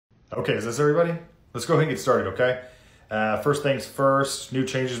Okay, is this everybody? Let's go ahead and get started, okay? First things first, new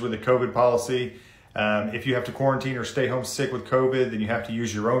changes with the COVID policy. If you have to quarantine or stay home sick with COVID, then you have to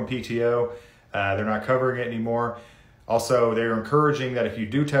use your own PTO. They're not covering it anymore. Also, they're encouraging that if you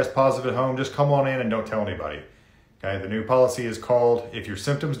do test positive at home, just come on in and don't tell anybody. Okay, the new policy is called, if your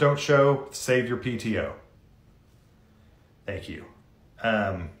symptoms don't show, save your PTO. Thank you.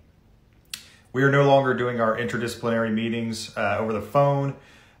 We are no longer doing our interdisciplinary meetings over the phone.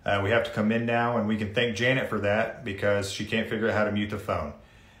 We have to come in now, and we can thank Janet for that because she can't figure out how to mute the phone.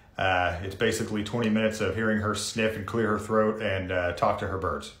 It's basically 20 minutes of hearing her sniff and clear her throat and talk to her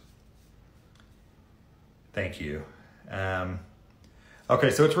birds. Thank you.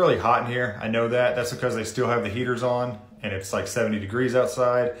 Okay, so it's really hot in here. I know that. That's because they still have the heaters on, and it's like 70 degrees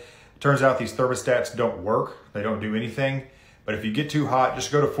outside. Turns out these thermostats don't work. They don't do anything. But if you get too hot,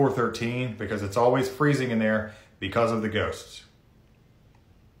 just go to 413 because it's always freezing in there because of the ghosts.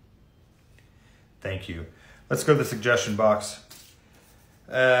 Thank you. Let's go to the suggestion box.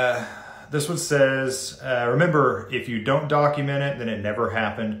 This one says, remember, if you don't document it, then it never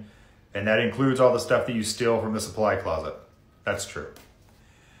happened. And that includes all the stuff that you steal from the supply closet. That's true.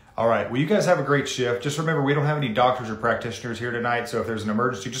 All right, well, you guys have a great shift. Just remember, we don't have any doctors or practitioners here tonight, so if there's an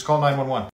emergency, just call 911.